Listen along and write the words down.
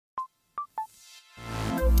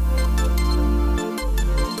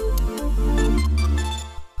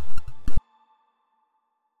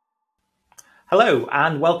Hello,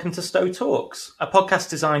 and welcome to Stowe Talks, a podcast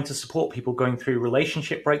designed to support people going through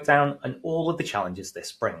relationship breakdown and all of the challenges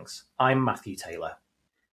this brings. I'm Matthew Taylor.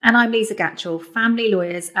 And I'm Lisa Gatchell, family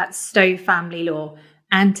lawyers at Stowe Family Law.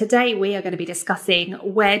 And today we are going to be discussing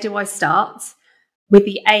where do I start, with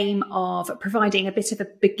the aim of providing a bit of a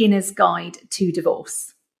beginner's guide to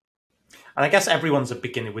divorce. And I guess everyone's a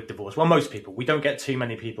beginner with divorce. Well, most people. We don't get too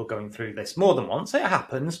many people going through this more than once. It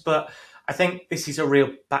happens, but I think this is a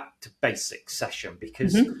real back to basics session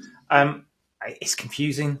because it's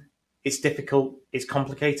confusing, it's difficult, it's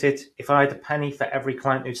complicated. If I had a penny for every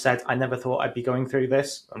client who said, I never thought I'd be going through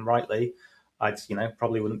this, and rightly, I'd,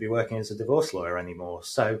 probably wouldn't be working as a divorce lawyer anymore.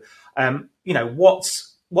 So,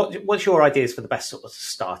 what's your ideas for the best sort of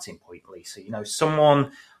starting point, Lisa?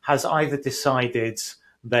 Someone has either decided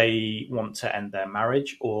they want to end their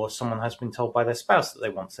marriage, or someone has been told by their spouse that they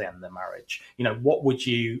want to end their marriage. What would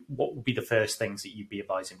be the first things that you'd be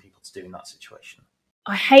advising people to do in that situation?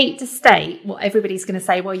 I hate to state what everybody's going to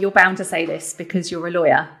say. Well, you're bound to say this because you're a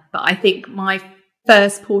lawyer. But I think my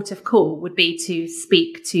first port of call would be to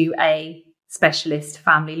speak to a specialist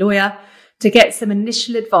family lawyer to get some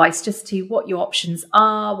initial advice just to what your options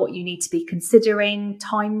are, what you need to be considering,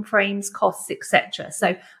 timeframes, costs, etc.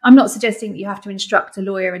 So I'm not suggesting that you have to instruct a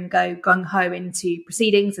lawyer and go gung-ho into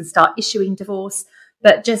proceedings and start issuing divorce,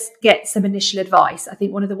 but just get some initial advice. I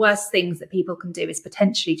think one of the worst things that people can do is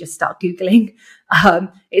potentially just start Googling.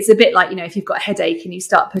 It's a bit like, if you've got a headache and you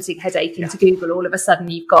start putting headache into Google, all of a sudden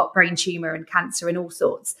you've got brain tumour and cancer and all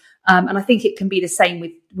sorts. And I think it can be the same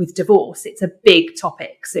with divorce. It's a big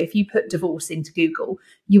topic. So if you put divorce into Google,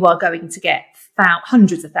 you are going to get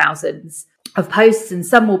hundreds of thousands of posts, and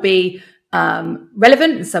some will be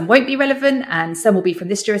relevant and some won't be relevant, and some will be from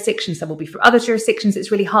this jurisdiction, some will be from other jurisdictions.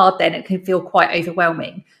 It's really hard then. It can feel quite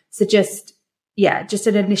overwhelming. So just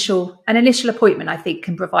an initial appointment, I think,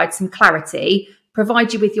 can provide some clarity,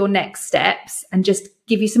 provide you with your next steps, and just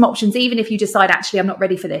give you some options, even if you decide, actually, I'm not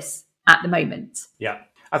ready for this at the moment. Yeah.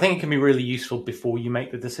 I think it can be really useful before you make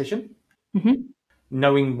the decision. Mm-hmm.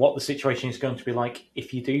 Knowing what the situation is going to be like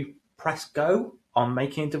if you do press go on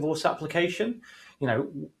making a divorce application.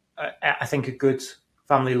 I think a good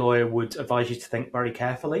family lawyer would advise you to think very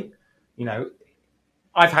carefully.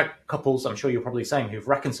 I've had couples, I'm sure you're probably saying, who've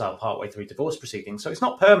reconciled partway through divorce proceedings. So it's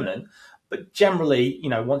not permanent, but generally,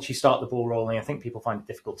 once you start the ball rolling, I think people find it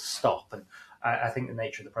difficult to stop. And I think the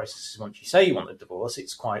nature of the process is once you say you want a divorce,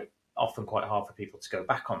 it's often quite hard for people to go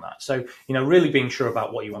back on that. So, really being sure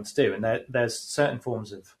about what you want to do. And there's certain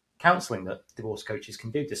forms of counselling that divorce coaches can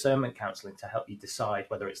do, discernment counselling, to help you decide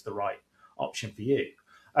whether it's the right option for you.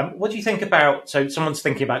 What do you think about, so someone's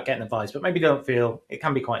thinking about getting advice, but maybe don't feel, it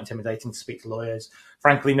can be quite intimidating to speak to lawyers.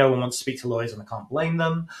 Frankly, no one wants to speak to lawyers, and I can't blame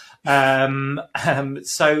them.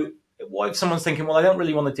 So what if someone's thinking, well, I don't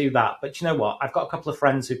really want to do that, but you know what? I've got a couple of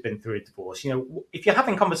friends who've been through a divorce. If you're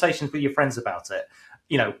having conversations with your friends about it,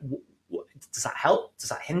 does that help? Does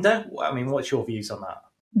that hinder? I mean, what's your views on that?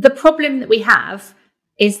 The problem that we have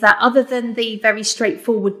is that other than the very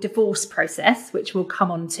straightforward divorce process, which we'll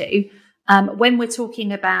come on to, when we're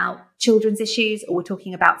talking about children's issues or we're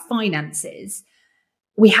talking about finances,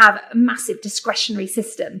 we have a massive discretionary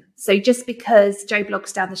system. So just because Joe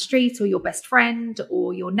Bloggs down the street or your best friend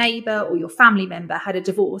or your neighbour or your family member had a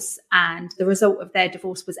divorce and the result of their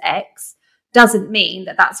divorce was X, doesn't mean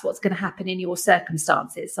that that's what's going to happen in your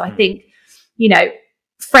circumstances. So I think,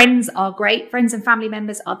 friends are great. Friends and family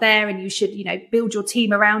members are there, and you should, build your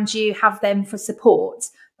team around you, have them for support.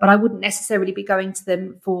 But I wouldn't necessarily be going to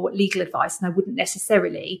them for legal advice, and I wouldn't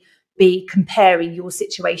necessarily be comparing your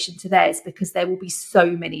situation to theirs, because there will be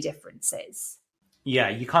so many differences. Yeah,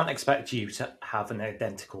 you can't expect you to have an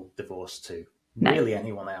identical divorce to really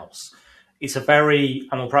anyone else. It's and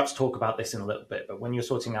we'll perhaps talk about this in a little bit, but when you're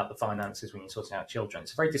sorting out the finances, when you're sorting out children,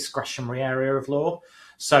 it's a very discretionary area of law.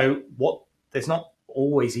 So there's not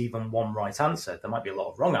always even one right answer. There might be a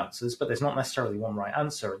lot of wrong answers, but there's not necessarily one right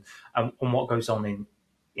answer. And what goes on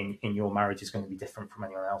in your marriage is going to be different from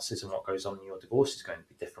anyone else's, and what goes on in your divorce is going to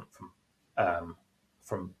be different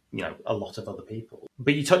from a lot of other people.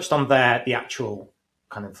 But you touched on the actual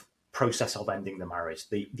kind of process of ending the marriage,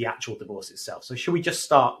 the actual divorce itself. So should we just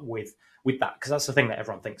start with that? Because that's the thing that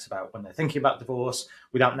everyone thinks about when they're thinking about divorce,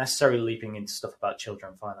 without necessarily leaping into stuff about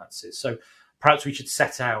children and finances. So perhaps we should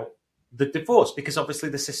set out the divorce, because obviously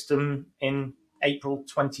the system in April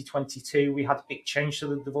 2022, we had a big change to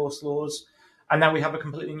the divorce laws, and now we have a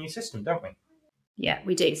completely new system, don't we? Yeah,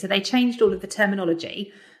 we do. So they changed all of the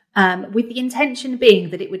terminology with the intention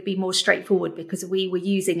being that it would be more straightforward, because we were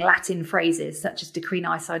using Latin phrases such as decree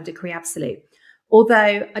nisi and decree absolute.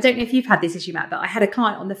 Although, I don't know if you've had this issue, Matt, but I had a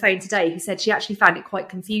client on the phone today who said she actually found it quite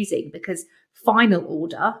confusing, because final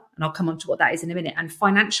order, and I'll come on to what that is in a minute, and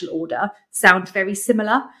financial order sound very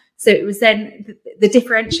similar. So it was then the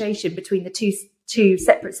differentiation between the two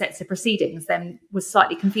separate sets of proceedings then was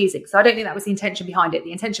slightly confusing. So I don't think that was the intention behind it.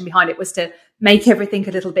 The intention behind it was to make everything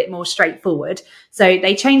a little bit more straightforward. So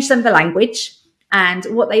they changed some of the language. And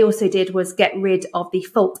what they also did was get rid of the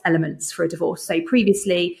fault elements for a divorce. So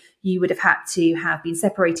previously, you would have had to have been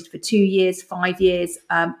separated for 2 years, 5 years,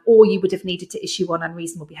 or you would have needed to issue on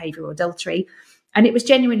unreasonable behaviour or adultery. And it was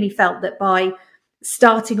genuinely felt that by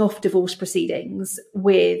starting off divorce proceedings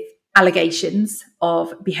with allegations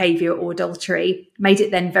of behaviour or adultery made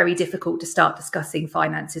it then very difficult to start discussing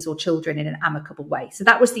finances or children in an amicable way. So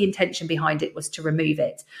that was the intention behind it, was to remove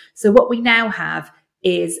it. So what we now have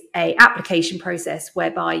is a application process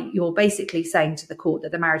whereby you're basically saying to the court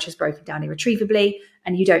that the marriage has broken down irretrievably,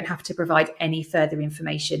 and you don't have to provide any further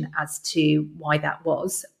information as to why that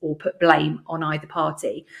was or put blame on either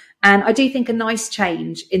party. And I do think a nice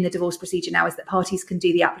change in the divorce procedure now is that parties can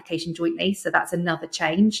do the application jointly. So that's another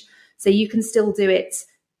change. So you can still do it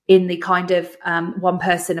in the kind of one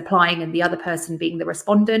person applying and the other person being the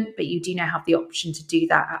respondent, but you do now have the option to do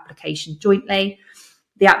that application jointly.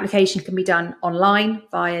 The application can be done online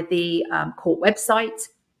via the court website.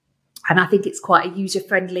 And I think it's quite a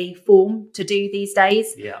user-friendly form to do these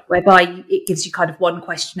days, whereby it gives you kind of one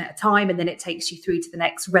question at a time, and then it takes you through to the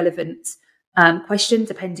next relevant question,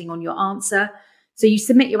 depending on your answer. So you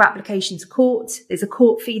submit your application to court. There's a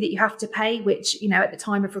court fee that you have to pay, which, you know, at the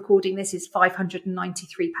time of recording this is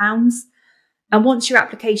 £593. And once your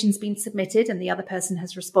application's been submitted and the other person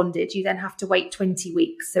has responded, you then have to wait 20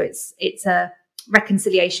 weeks. So it's a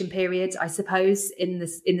reconciliation period, I suppose, in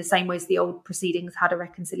the same way as the old proceedings had a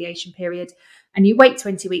reconciliation period. And you wait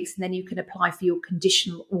 20 weeks and then you can apply for your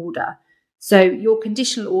conditional order. So your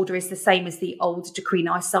conditional order is the same as the old decree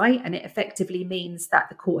nisi, and it effectively means that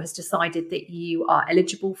the court has decided that you are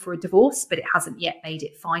eligible for a divorce, but it hasn't yet made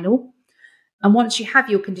it final. And once you have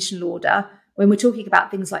your conditional order, when we're talking about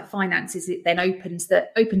things like finances, it then opens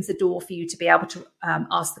the door for you to be able to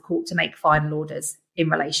ask the court to make final orders in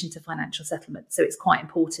relation to financial settlement. So it's quite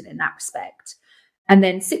important in that respect. And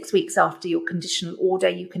then 6 weeks after your conditional order,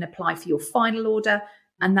 you can apply for your final order.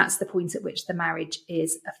 And that's the point at which the marriage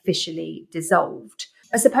is officially dissolved.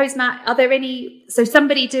 I suppose, Matt, so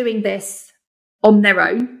somebody doing this on their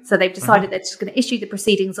own, so they've decided they're just going to issue the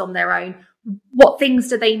proceedings on their own, what things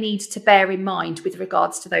do they need to bear in mind with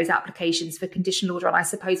regards to those applications for conditional order? And I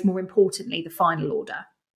suppose more importantly, the final order.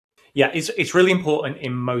 Yeah, it's really important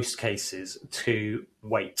in most cases to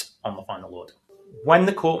wait on the final order. When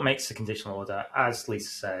the court makes the conditional order, as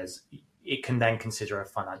Lisa says, it can then consider a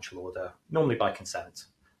financial order, normally by consent.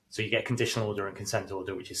 So you get conditional order and consent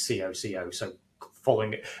order, which is CO. So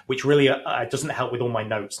following it, which really doesn't help with all my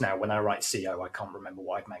notes now. When I write CO, I can't remember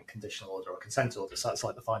what I've meant conditional order or consent order. So that's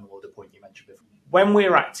like the final order point you mentioned before. When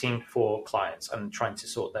we're acting for clients and trying to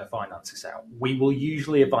sort their finances out, we will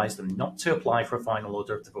usually advise them not to apply for a final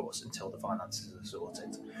order of divorce until the finances are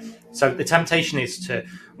sorted. So the temptation is to,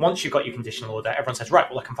 once you've got your conditional order, everyone says, right,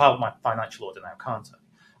 well, I can file my financial order now, can't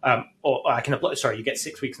I? Or I can apply, you get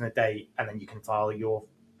 6 weeks and a day, and then you can file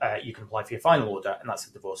you can apply for your final order, and that's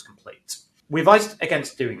the divorce complete. We advise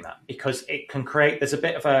against doing that because it can there's a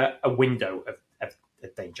bit of a window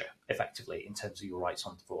of danger, effectively, in terms of your rights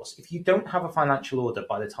on divorce. If you don't have a financial order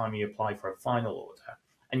by the time you apply for a final order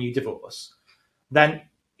and you divorce, then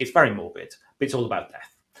it's very morbid, but it's all about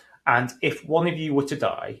death. And if one of you were to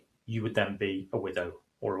die, you would then be a widow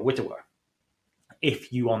or a widower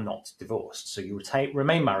if you are not divorced. So you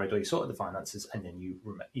remain married, or you sort of the finances, and then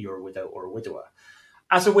you're a widow or a widower.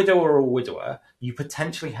 As a widow or a widower, you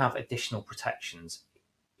potentially have additional protections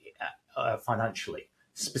financially,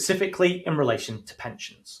 specifically in relation to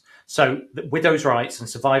pensions. So the widow's rights and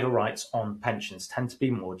survivor rights on pensions tend to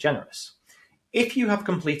be more generous. If you have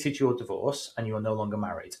completed your divorce and you are no longer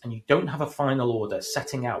married and you don't have a final order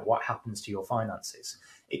setting out what happens to your finances,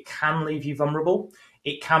 it can leave you vulnerable.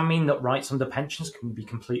 It can mean that rights under pensions can be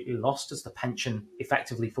completely lost as the pension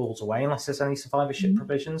effectively falls away unless there's any survivorship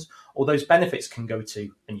provisions, or those benefits can go to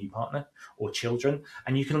a new partner or children,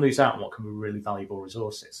 and you can lose out on what can be really valuable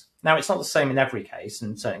resources. Now, it's not the same in every case.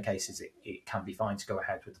 In certain cases, it can be fine to go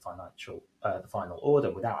ahead with the final order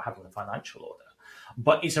without having a financial order.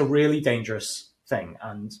 But it's a really dangerous thing,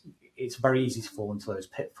 and it's very easy to fall into those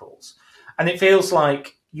pitfalls. And it feels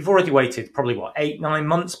like you've already waited probably 8-9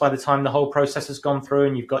 months by the time the whole process has gone through,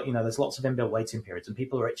 and you've got, there's lots of inbuilt waiting periods, and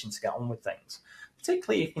people are itching to get on with things,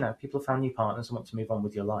 particularly if, people have found new partners and want to move on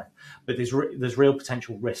with your life. But there's real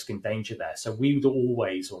potential risk and danger there. So we would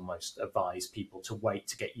always almost advise people to wait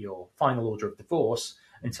to get your final order of divorce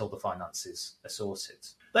until the finances are sorted.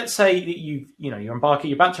 Let's say that you're about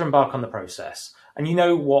to embark on the process, and you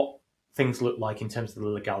know what things look like in terms of the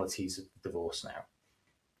legalities of divorce now.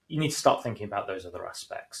 You need to start thinking about those other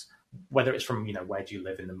aspects, whether it's from, where do you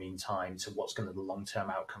live in the meantime, to what's going to the long-term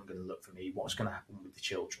outcome going to look for me, what's going to happen with the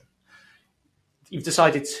children. You've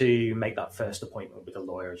decided to make that first appointment with a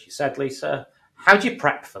lawyer, as you said, Lisa. How do you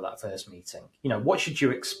prep for that first meeting? What should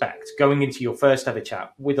you expect going into your first ever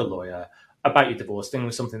chat with a lawyer about your divorce, dealing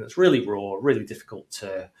with something that's really raw, really difficult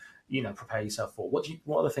to, prepare yourself for? What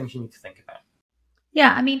are the things you need to think about?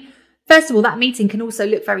 Yeah, I mean, first of all, that meeting can also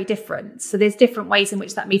look very different. So there's different ways in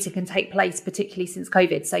which that meeting can take place, particularly since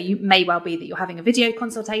COVID. So you may well be that you're having a video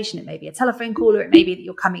consultation, it may be a telephone call, or it may be that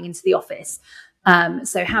you're coming into the office.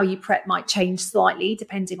 So how you prep might change slightly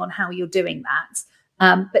depending on how you're doing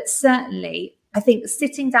that. But certainly, I think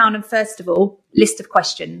sitting down and, first of all, list of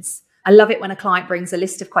questions. I love it when a client brings a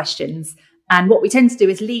list of questions. And what we tend to do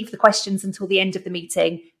is leave the questions until the end of the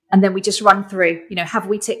meeting. And then we just run through, have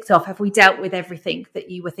we ticked off? Have we dealt with everything that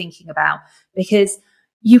you were thinking about? Because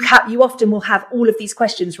you often will have all of these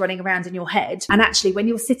questions running around in your head. And actually, when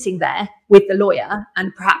you're sitting there with the lawyer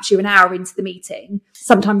and perhaps you're an hour into the meeting,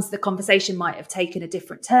 sometimes the conversation might have taken a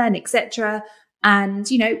different turn, etc. And,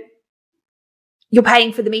 you're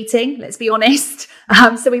paying for the meeting, let's be honest.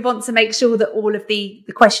 So we want to make sure that all of the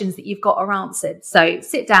questions that you've got are answered. So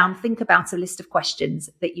sit down, think about a list of questions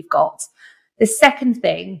that you've got. The second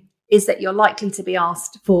thing is that you're likely to be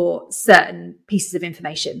asked for certain pieces of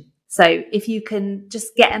information. So if you can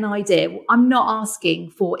just get an idea, I'm not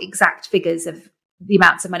asking for exact figures of the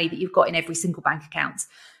amounts of money that you've got in every single bank account.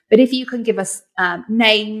 But if you can give us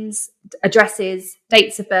names, addresses,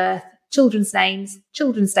 dates of birth, children's names,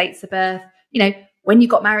 children's dates of birth, when you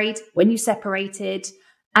got married, when you separated,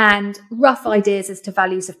 and rough ideas as to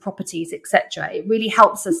values of properties, etc. It really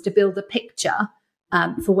helps us to build a picture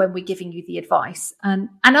for when we're giving you the advice. And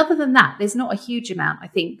other than that, there's not a huge amount, I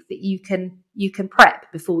think, that you can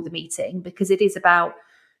prep before the meeting, because it is about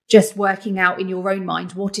just working out in your own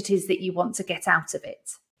mind what it is that you want to get out of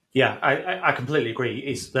it. Yeah, I completely agree.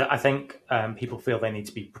 Is that I think people feel they need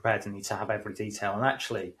to be prepared and need to have every detail, and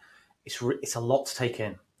actually, it's a lot to take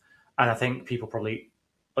in. And I think people probably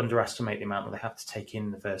underestimate the amount that they have to take in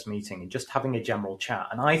the first meeting, and just having a general chat.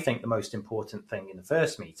 And I think the most important thing in the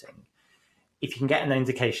first meeting, if you can get an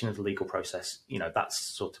indication of the legal process, that's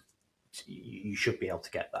sort of, you should be able to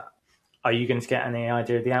get that. Are you going to get any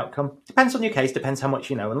idea of the outcome? Depends on your case, depends how much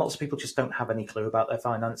you know. And lots of people just don't have any clue about their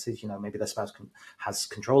finances. Maybe their spouse has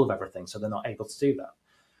control of everything, so they're not able to do that.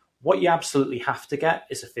 What you absolutely have to get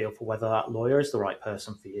is a feel for whether that lawyer is the right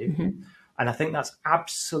person for you. Mm-hmm. And I think that's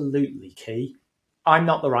absolutely key. I'm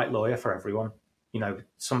not the right lawyer for everyone.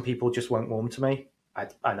 Some people just won't warm to me.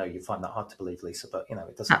 I know you find that hard to believe, Lisa, but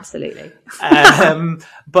it doesn't. Absolutely.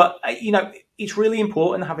 But it's really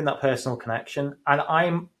important having that personal connection. And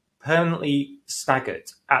I'm permanently staggered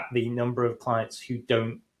at the number of clients who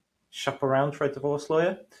don't shop around for a divorce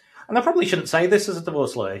lawyer. And I probably shouldn't say this as a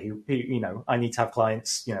divorce lawyer who I need to have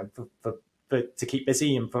clients, for to keep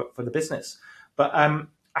busy and for the business. But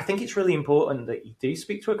I think it's really important that you do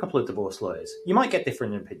speak to a couple of divorce lawyers. You might get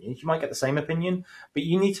different opinions. You might get the same opinion, but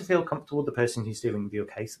you need to feel comfortable with the person who's dealing with your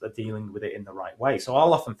case, that they're dealing with it in the right way. So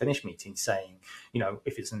I'll often finish meetings saying,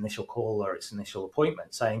 if it's an initial call or it's an initial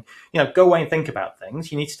appointment, saying, go away and think about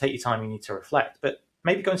things. You need to take your time. You need to reflect, but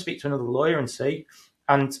maybe go and speak to another lawyer and see.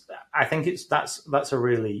 And I think that's a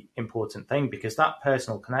really important thing, because that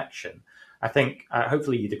personal connection, I think,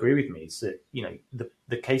 hopefully you'd agree with me, is that,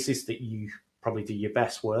 the cases that you probably do your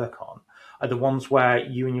best work on are the ones where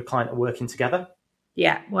you and your client are working together.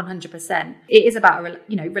 Yeah, 100%. It is about,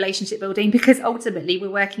 relationship building, because ultimately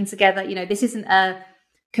we're working together. This isn't a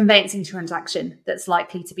conveyancing transaction that's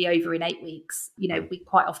likely to be over in 8 weeks. We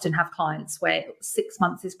quite often have clients where 6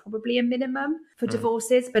 months is probably a minimum for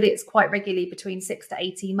divorces, but it's quite regularly between 6 to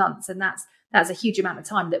 18 months. And that's a huge amount of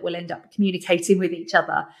time that we'll end up communicating with each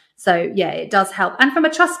other. So yeah, it does help. And from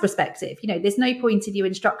a trust perspective, there's no point in you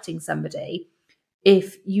instructing somebody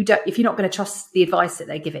if you're not going to trust the advice that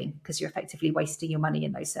they're giving, because you're effectively wasting your money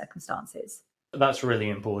in those circumstances. That's really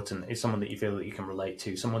important. Is someone that you feel that you can relate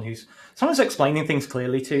to, someone's explaining things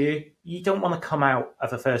clearly to you. You don't want to come out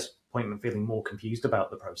of a first appointment feeling more confused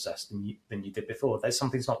about the process than you did before. There's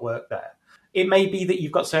something's not worked there. It may be that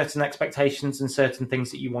you've got certain expectations and certain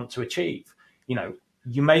things that you want to achieve.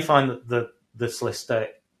 You may find that the solicitor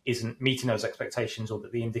isn't meeting those expectations, or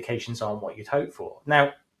that the indications aren't what you'd hope for.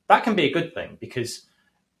 Now, that can be a good thing, because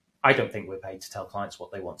I don't think we're paid to tell clients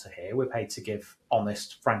what they want to hear. We're paid to give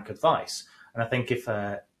honest, frank advice. And I think if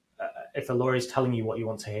a lawyer is telling you what you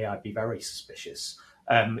want to hear, I'd be very suspicious.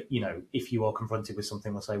 If you are confronted with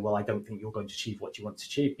something, they'll say, well, I don't think you're going to achieve what you want to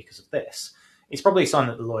achieve because of this. It's probably a sign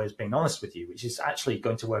that the lawyer's being honest with you, which is actually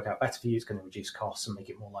going to work out better for you. It's going to reduce costs and make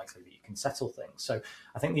it more likely that you can settle things. So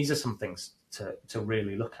I think these are some things to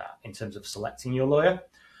really look at in terms of selecting your lawyer.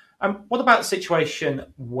 What about a situation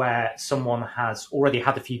where someone has already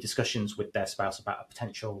had a few discussions with their spouse about a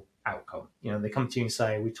potential outcome? They come to you and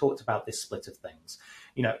say, we talked about this split of things.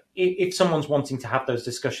 If someone's wanting to have those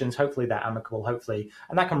discussions, hopefully they're amicable,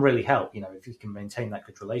 and that can really help, if you can maintain that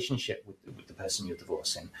good relationship with the person you're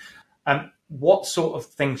divorcing. What sort of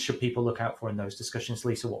things should people look out for in those discussions,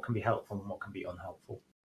 Lisa? What can be helpful and what can be unhelpful?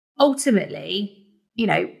 Ultimately,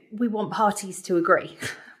 we want parties to agree.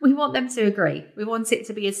 We want them to agree. We want it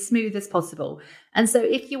to be as smooth as possible. And so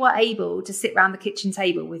if you are able to sit around the kitchen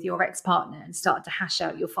table with your ex-partner and start to hash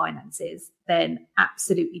out your finances, then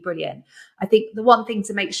absolutely brilliant. I think the one thing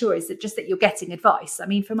to make sure is that you're getting advice. I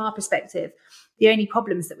mean, from our perspective, the only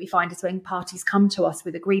problems that we find is when parties come to us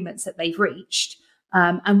with agreements that they've reached.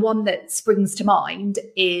 And one that springs to mind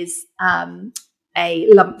is a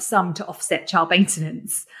lump sum to offset child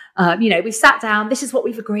maintenance. We've sat down, this is what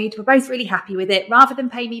we've agreed, we're both really happy with it. Rather than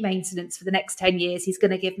pay me maintenance for the next 10 years, he's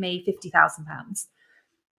going to give me £50,000.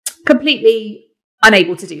 Completely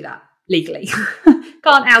unable to do that legally.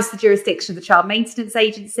 Can't oust the jurisdiction of the Child Maintenance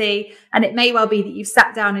Agency. And it may well be that you've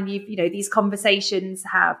sat down and these conversations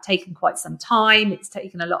have taken quite some time. It's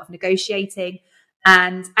taken a lot of negotiating.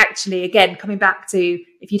 And actually, again, coming back to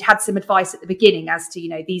if you'd had some advice at the beginning as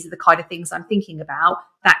to, these are the kind of things I'm thinking about,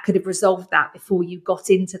 that could have resolved that before you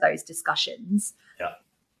got into those discussions. Yeah.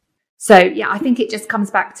 So, I think it just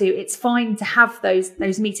comes back to it's fine to have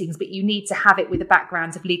those meetings, but you need to have it with a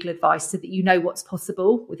background of legal advice so that you know what's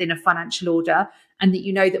possible within a financial order and that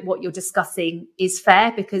you know that what you're discussing is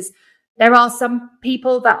fair, because there are some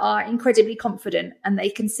people that are incredibly confident and they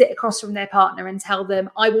can sit across from their partner and tell them,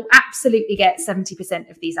 I will absolutely get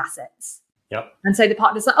 70% of these assets. Yep. And so the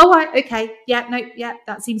partner's like, oh, right, okay. Yeah, no, yeah,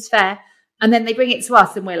 that seems fair. And then they bring it to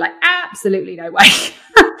us and we're like, absolutely no way.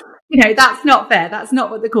 That's not fair. That's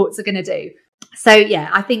not what the courts are going to do. So,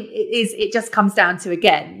 I think it just comes down to,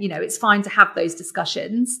 again, it's fine to have those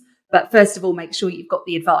discussions. But first of all, make sure you've got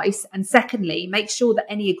the advice. And secondly, make sure that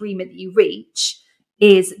any agreement that you reach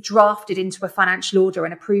is drafted into a financial order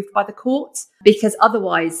and approved by the court, because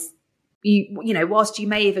otherwise, whilst you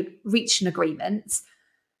may have reached an agreement,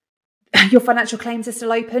 your financial claims are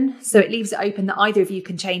still open. So it leaves it open that either of you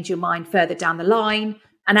can change your mind further down the line.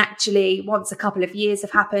 And actually, once a couple of years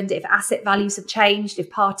have happened, if asset values have changed, if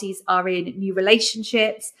parties are in new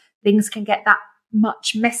relationships, things can get that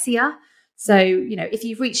much messier. So, if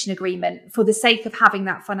you've reached an agreement, for the sake of having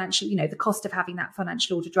that financial, the cost of having that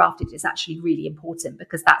financial order drafted is actually really important,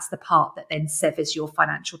 because that's the part that then severs your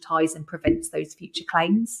financial ties and prevents those future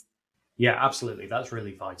claims. Yeah, absolutely. That's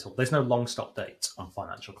really vital. There's no long stop date on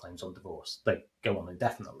financial claims on divorce. They go on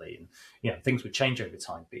indefinitely, and things would change over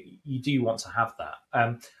time, but you do want to have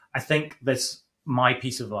that. I think there's my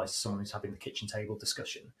piece of advice to someone who's having the kitchen table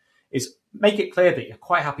discussion is make it clear that you're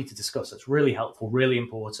quite happy to discuss. It's really helpful, really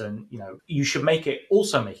important. You should make it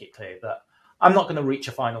clear that I'm not going to reach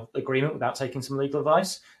a final agreement without taking some legal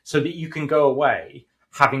advice, so that you can go away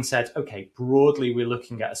having said, okay, broadly, we're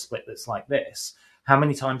looking at a split that's like this. How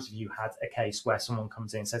many times have you had a case where someone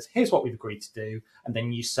comes in and says, here's what we've agreed to do. And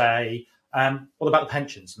then you say, what about the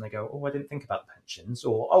pensions? And they go, oh, I didn't think about the pensions.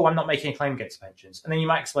 Or, oh, I'm not making a claim against pensions. And then you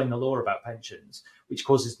might explain the law about pensions, which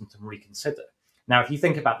causes them to reconsider. Now, if you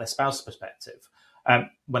think about their spouse's perspective,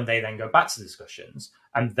 when they then go back to discussions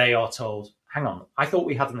and they are told, hang on, I thought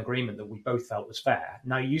we had an agreement that we both felt was fair.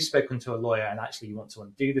 Now you've spoken to a lawyer and actually you want to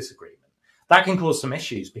undo this agreement. That can cause some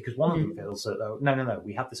issues, because one of them feels that, oh, no,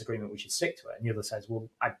 we had this agreement, we should stick to it. And the other says, well,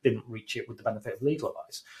 I didn't reach it with the benefit of legal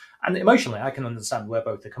advice. And emotionally, I can understand where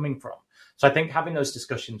both are coming from. So I think having those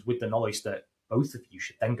discussions with the knowledge that both of you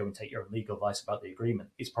should then go and take your own legal advice about the agreement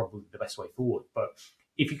is probably the best way forward. But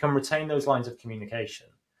if you can retain those lines of communication,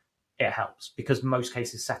 it helps, because most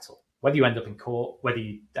cases settle. Whether you end up in court, whether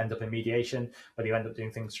you end up in mediation, whether you end up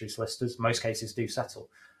doing things through solicitors, most cases do settle.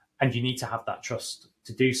 And you need to have that trust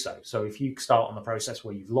to do so. So if you start on the process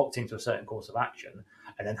where you've locked into a certain course of action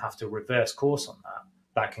and then have to reverse course on that,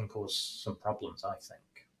 that can cause some problems, I think.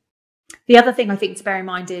 The other thing I think to bear in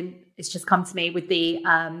mind it's just come to me with the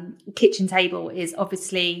kitchen table is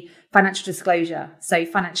obviously financial disclosure. So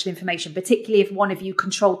financial information, particularly if one of you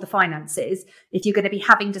controlled the finances, if you're going to be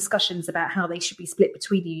having discussions about how they should be split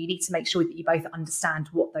between you, you need to make sure that you both understand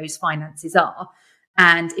what those finances are.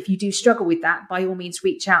 And if you do struggle with that, by all means,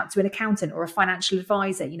 reach out to an accountant or a financial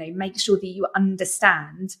advisor. Make sure that you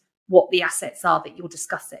understand what the assets are that you're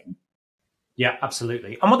discussing. Yeah,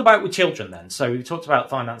 absolutely. And what about with children then? So we talked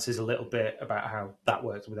about finances a little bit, about how that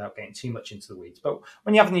works without getting too much into the weeds. But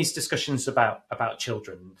when you're having these discussions about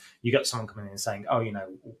children, you get someone coming in and saying, "Oh,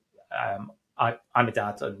 I'm a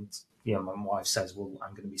dad, and my wife says, well,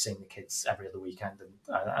 I'm going to be seeing the kids every other weekend,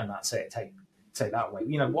 and that's it. Take that away."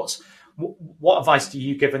 What advice do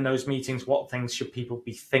you give in those meetings? What things should people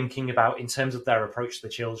be thinking about in terms of their approach to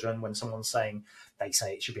the children when someone's saying, they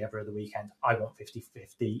say it should be every other weekend, I want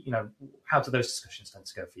 50-50? How do those discussions tend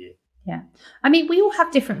to go for you? Yeah. I mean, we all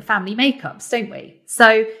have different family makeups, don't we?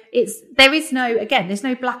 So there's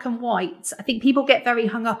no black and white. I think people get very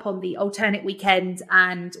hung up on the alternate weekend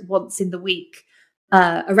and once in the week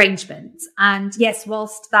arrangement. And yes,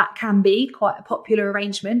 whilst that can be quite a popular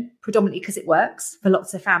arrangement, predominantly because it works for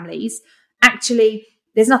lots of families, actually,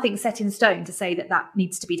 there's nothing set in stone to say that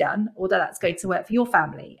needs to be done or that that's going to work for your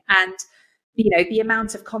family. And the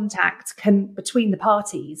amount of contact between the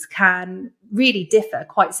parties can really differ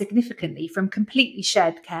quite significantly, from completely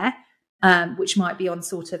shared care, which might be on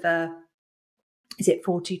sort of is it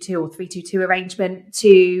 4-2-2 or 3-2-2 arrangement,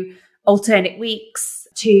 to alternate weeks,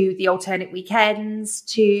 to the alternate weekends,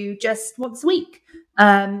 to just once a week.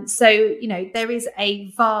 So there is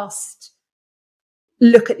a vast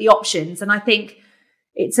look at the options, and I think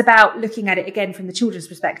it's about looking at it again from the children's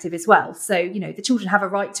perspective as well. So, the children have a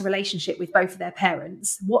right to relationship with both of their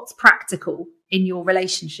parents. What's practical in your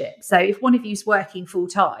relationship? So if one of you is working full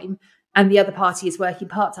time and the other party is working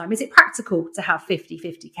part time, is it practical to have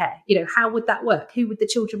 50-50 care? How would that work? Who would the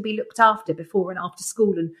children be looked after before and after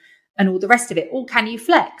school and all the rest of it? Or can you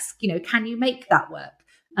flex? Can you make that work?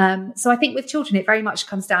 So I think with children, it very much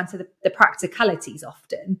comes down to the practicalities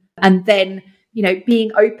often. And then,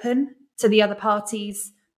 being open to the other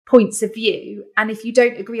party's points of view. And if you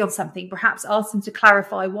don't agree on something, perhaps ask them to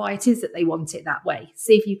clarify why it is that they want it that way.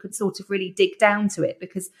 See if you could sort of really dig down to it,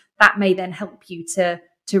 because that may then help you to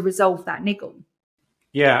resolve that niggle.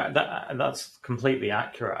 Yeah, that's completely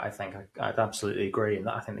accurate. I think I'd absolutely agree. And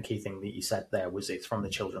I think the key thing that you said there was it's from the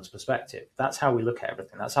children's perspective. That's how we look at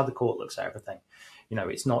everything. That's how the court looks at everything.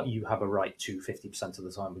 It's not you have a right to 50% of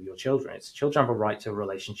the time with your children. It's children have a right to a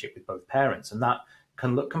relationship with both parents. And that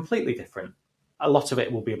can look completely different. A lot of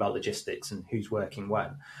it will be about logistics and who's working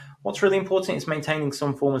when. What's really important is maintaining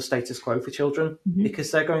some form of status quo for children, because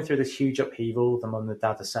they're going through this huge upheaval. The mum and the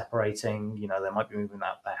dad are separating. They might be moving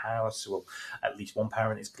out of their house, or at least one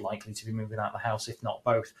parent is likely to be moving out of the house, if not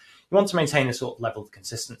both. You want to maintain a sort of level of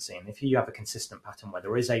consistency. And if you have a consistent pattern where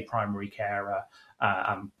there is a primary carer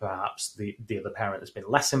and perhaps the other parent has been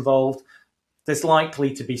less involved, there's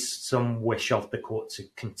likely to be some wish of the court to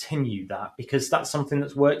continue that, because that's something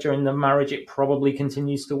that's worked during the marriage. It probably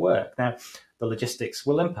continues to work. Now, the logistics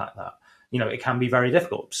will impact that. It can be very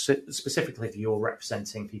difficult, specifically if you're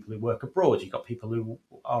representing people who work abroad. You've got people who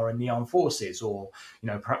are in the armed forces, or,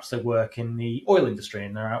 perhaps they work in the oil industry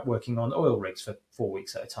and they're out working on oil rigs for 4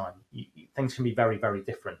 weeks at a time. Things can be very, very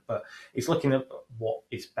different, but it's looking at what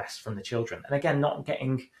is best from the children. And again, not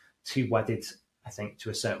getting too wedded, I think,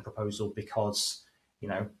 to a certain proposal because,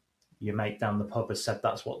 your mate down the pub has said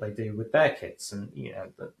that's what they do with their kids. And,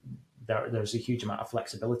 there's a huge amount of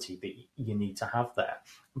flexibility that you need to have there.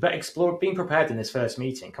 But being prepared in this first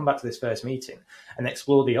meeting, come back to this first meeting and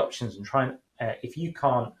explore the options and try and, if you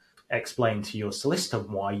can't explain to your solicitor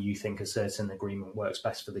why you think a certain agreement works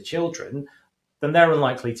best for the children, then they're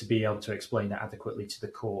unlikely to be able to explain it adequately to the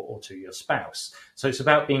court or to your spouse. So it's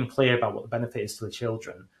about being clear about what the benefit is to the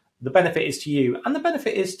children, the benefit is to you, and the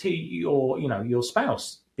benefit is to your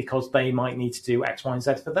spouse, because they might need to do X, Y, and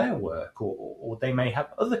Z for their work, or they may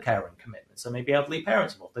have other caring commitments. There may be elderly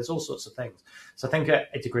parents involved. There's all sorts of things. So I think a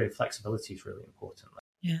degree of flexibility is really important.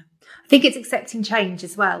 Yeah, I think it's accepting change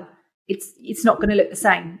as well. It's not going to look the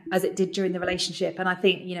same as it did during the relationship. And I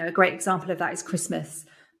think, a great example of that is Christmas.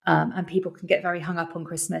 And people can get very hung up on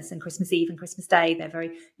Christmas and Christmas Eve and Christmas Day. They're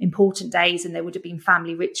very important days, and there would have been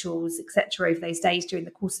family rituals, etc., over those days during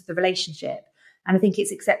the course of the relationship. And I think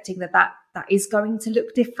it's accepting that is going to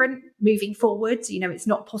look different moving forward. It's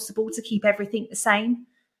not possible to keep everything the same,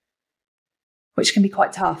 which can be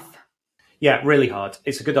quite tough. Yeah, really hard.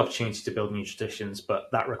 It's a good opportunity to build new traditions, but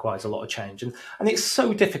that requires a lot of change. And it's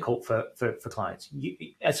so difficult for clients.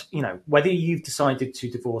 Whether you've decided to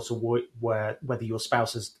divorce or whether your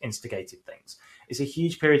spouse has instigated things, it's a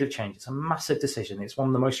huge period of change. It's a massive decision. It's one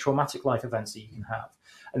of the most traumatic life events that you can have.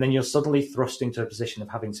 And then you're suddenly thrust into a position of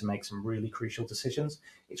having to make some really crucial decisions.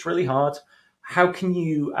 It's really hard. How can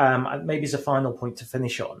you, maybe as a final point to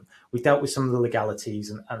finish on, we've dealt with some of the legalities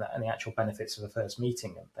and the actual benefits of the first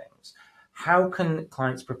meeting and things. How can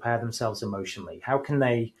clients prepare themselves emotionally? How can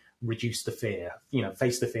they reduce the fear,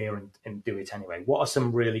 face the fear and do it anyway? What are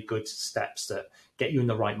some really good steps that get you in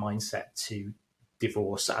the right mindset to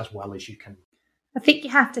divorce as well as you can? I think you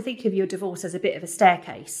have to think of your divorce as a bit of a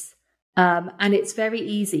staircase. And it's very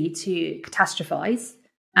easy to catastrophize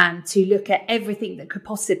and to look at everything that could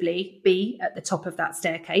possibly be at the top of that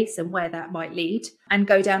staircase and where that might lead, and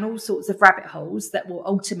go down all sorts of rabbit holes that will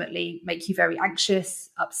ultimately make you very anxious,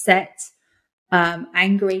 upset,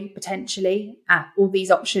 angry, potentially, at all these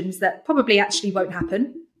options that probably actually won't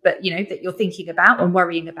happen, but that you're thinking about and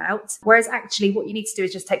worrying about. Whereas actually what you need to do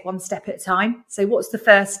is just take one step at a time. So what's the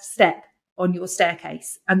first step on your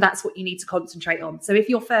staircase? And that's what you need to concentrate on. So if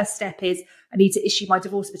your first step is, I need to issue my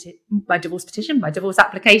divorce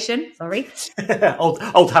application, sorry.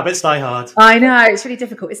 old habits die hard. I know, it's really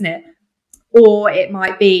difficult, isn't it? Or it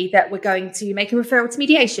might be that we're going to make a referral to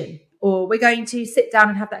mediation, or we're going to sit down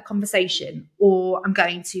and have that conversation, or I'm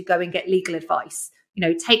going to go and get legal advice.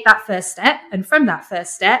 Take that first step. And from that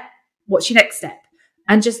first step, what's your next step?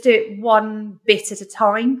 And just do it one bit at a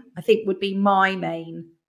time, I think would be my main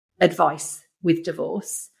advice with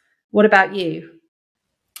divorce. What about you?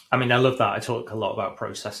 I mean, I love that. I talk a lot about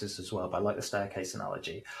processes as well, but I like the staircase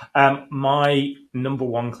analogy. My number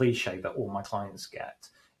one cliche that all my clients get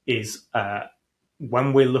is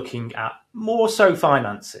when we're looking at more so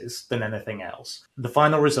finances than anything else, the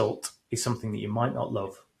final result is something that you might not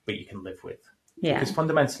love, but you can live with. Yeah. Because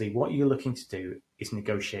fundamentally, what you're looking to do is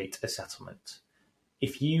negotiate a settlement.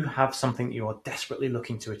 If you have something that you are desperately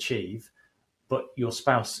looking to achieve, but your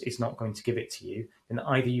spouse is not going to give it to you, then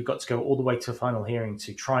either you've got to go all the way to a final hearing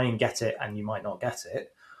to try and get it, and you might not get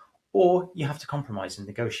it, or you have to compromise and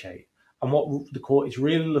negotiate. And what the court is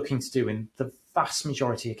really looking to do in the vast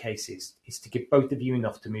majority of cases is to give both of you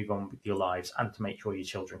enough to move on with your lives and to make sure your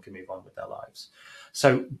children can move on with their lives.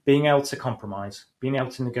 So being able to compromise, being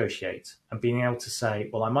able to negotiate, and being able to say,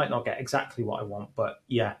 well, I might not get exactly what I want, but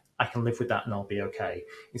yeah, I can live with that and I'll be okay,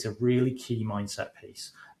 is a really key mindset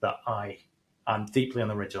piece that I'm deeply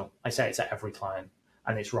unoriginal. I say it to every client,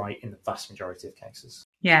 and it's right in the vast majority of cases.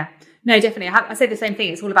 Yeah, no, definitely. I say the same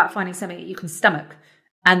thing. It's all about finding something that you can stomach,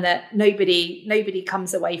 and that nobody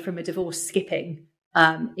comes away from a divorce skipping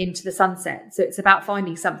into the sunset. So it's about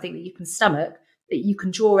finding something that you can stomach, that you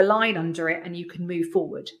can draw a line under it, and you can move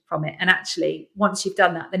forward from it. And actually, once you've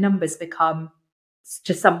done that, the numbers become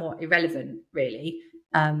just somewhat irrelevant, really,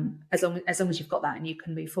 as long as you've got that and you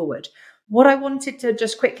can move forward. What I wanted to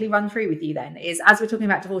just quickly run through with you then is, as we're talking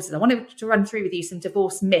about divorces, I wanted to run through with you some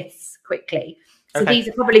divorce myths quickly. So These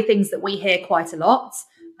are probably things that we hear quite a lot.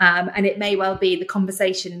 And it may well be the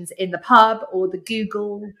conversations in the pub or the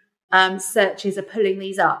Google searches are pulling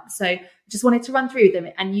these up. So I just wanted to run through them,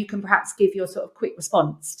 and you can perhaps give your sort of quick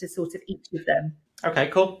response to sort of each of them. Okay,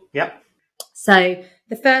 cool. Yep. So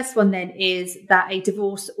the first one then is that a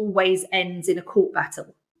divorce always ends in a court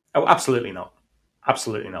battle. Oh, absolutely not.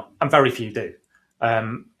 Absolutely not. And very few do.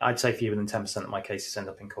 I'd say fewer than 10% of my cases end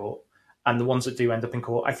up in court. And the ones that do end up in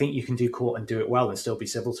court, I think you can do court and do it well and still be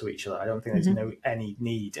civil to each other. I don't think there's any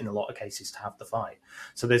need in a lot of cases to have the fight.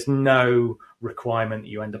 So there's no requirement that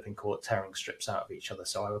you end up in court tearing strips out of each other.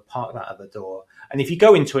 So I would park that at the door. And if you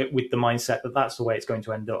go into it with the mindset that that's the way it's going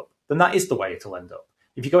to end up, then that is the way it'll end up.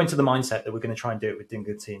 If you go into the mindset that we're going to try and do it with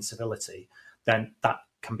dignity and civility, then that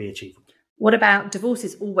can be achievable. What about divorce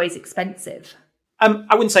is always expensive?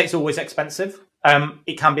 I wouldn't say it's always expensive.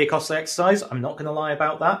 It can be a costly exercise. I'm not going to lie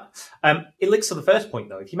about that. It links to the first point,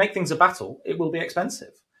 though. If you make things a battle, it will be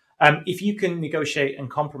expensive. If you can negotiate and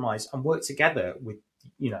compromise and work together with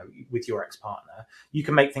your ex-partner, you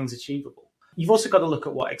can make things achievable. You've also got to look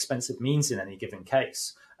at what expensive means in any given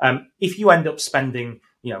case. If you end up spending,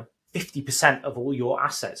 50% of all your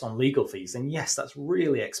assets on legal fees, then yes, that's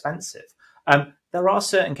really expensive. There are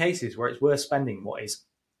certain cases where it's worth spending what is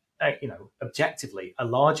objectively a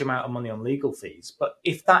large amount of money on legal fees. But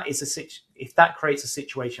if that creates a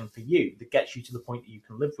situation for you that gets you to the point that you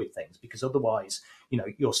can live with things, because otherwise,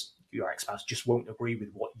 your ex-spouse just won't agree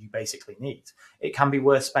with what you basically need, it can be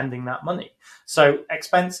worth spending that money. So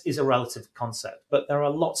expense is a relative concept, but there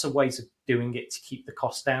are lots of ways of doing it to keep the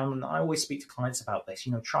cost down. And I always speak to clients about this.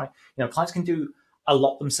 Clients can do a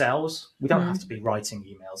lot themselves. We don't have to be writing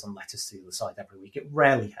emails and letters to the other side every week. It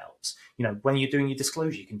rarely helps. When you're doing your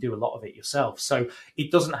disclosure, you can do a lot of it yourself. So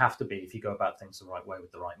it doesn't have to be if you go about things the right way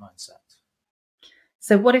with the right mindset.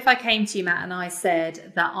 So what if I came to you, Matt, and I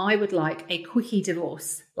said that I would like a quickie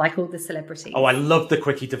divorce, like all the celebrities? Oh, I love the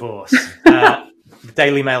quickie divorce. The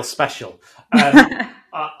Daily Mail special.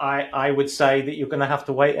 I would say that you're going to have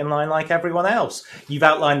to wait in line like everyone else. You've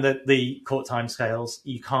outlined the court timescales.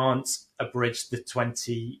 You can't abridge the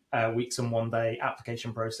 20 weeks and 1 day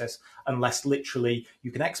application process unless literally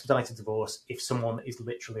you can expedite a divorce if someone is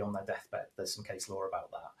literally on their deathbed. There's some case law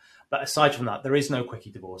about that. But aside from that, there is no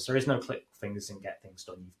quickie divorce. There is no click fingers and get things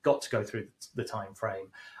done. You've got to go through the time frame.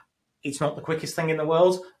 It's not the quickest thing in the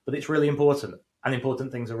world, but it's really important. And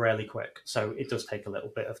important things are rarely quick. So it does take a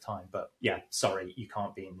little bit of time. But yeah, sorry, you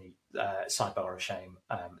can't be in the sidebar of shame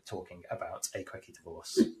talking about a quickie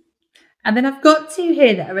divorce. And then I've got two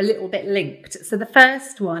here that are a little bit linked. So the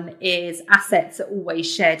first one is assets are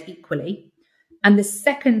always shared equally. And the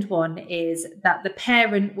second one is that the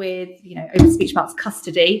parent with, over speech marks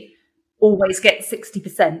custody always gets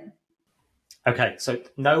 60%. Okay, so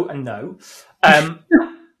no and no.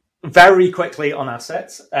 Very quickly on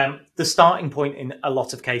assets, the starting point in a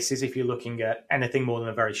lot of cases, if you're looking at anything more than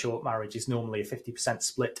a very short marriage, is normally a 50%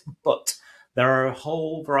 split. But there are a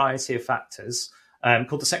whole variety of factors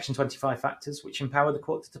called the Section 25 factors, which empower the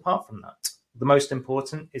court to depart from that. The most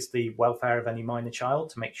important is the welfare of any minor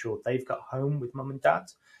child to make sure they've got home with mum and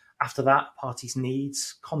dad. After that, parties'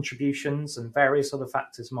 needs, contributions, and various other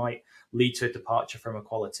factors might lead to a departure from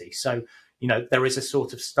equality. So, there is a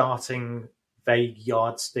sort of starting vague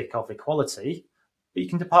yardstick of equality, but you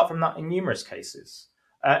can depart from that in numerous cases.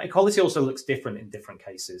 Equality also looks different in different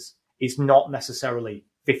cases. It's not necessarily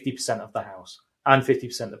 50% of the house and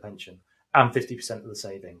 50% of the pension and 50% of the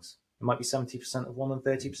savings. It might be 70% of one and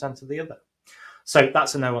 30% of the other. So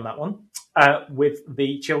that's a no on that one. With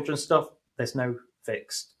the children stuff, there's no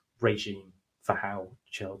fixed regime for how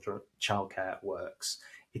childcare works.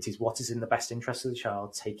 It is what is in the best interest of the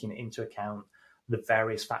child, taking into account the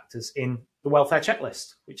various factors in the welfare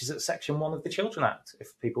checklist, which is at Section 1 of the Children Act,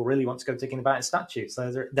 if people really want to go digging about in statutes.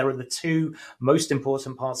 There are the two most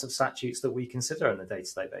important parts of statutes that we consider on a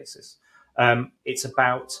day-to-day basis. It's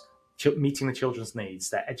about meeting the children's needs,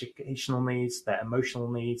 their educational needs, their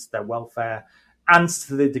emotional needs, their welfare, and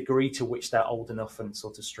to the degree to which they're old enough and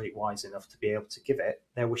sort of streetwise enough to be able to give it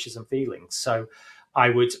their wishes and feelings. So I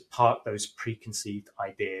would park those preconceived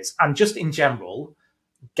ideas. And just in general,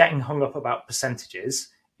 getting hung up about percentages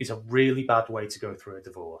is a really bad way to go through a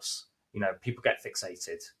divorce. People get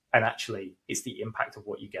fixated, and actually it's the impact of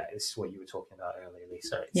what you get. This is what you were talking about earlier,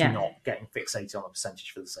 Lisa. It's not getting fixated on a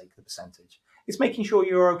percentage for the sake of the percentage. It's making sure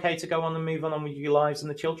you're okay to go on and move on with your lives, and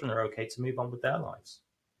the children are okay to move on with their lives.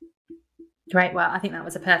 Great. Well, I think that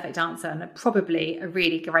was a perfect answer, and probably a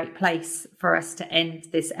really great place for us to end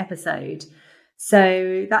this episode.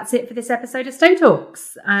 So that's it for this episode of Stowe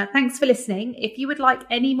Talks. Thanks for listening. If you would like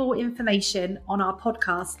any more information on our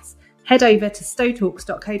podcasts, head over to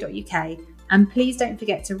stowetalks.co.uk, and please don't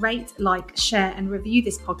forget to rate, like, share and review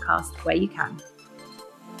this podcast where you can.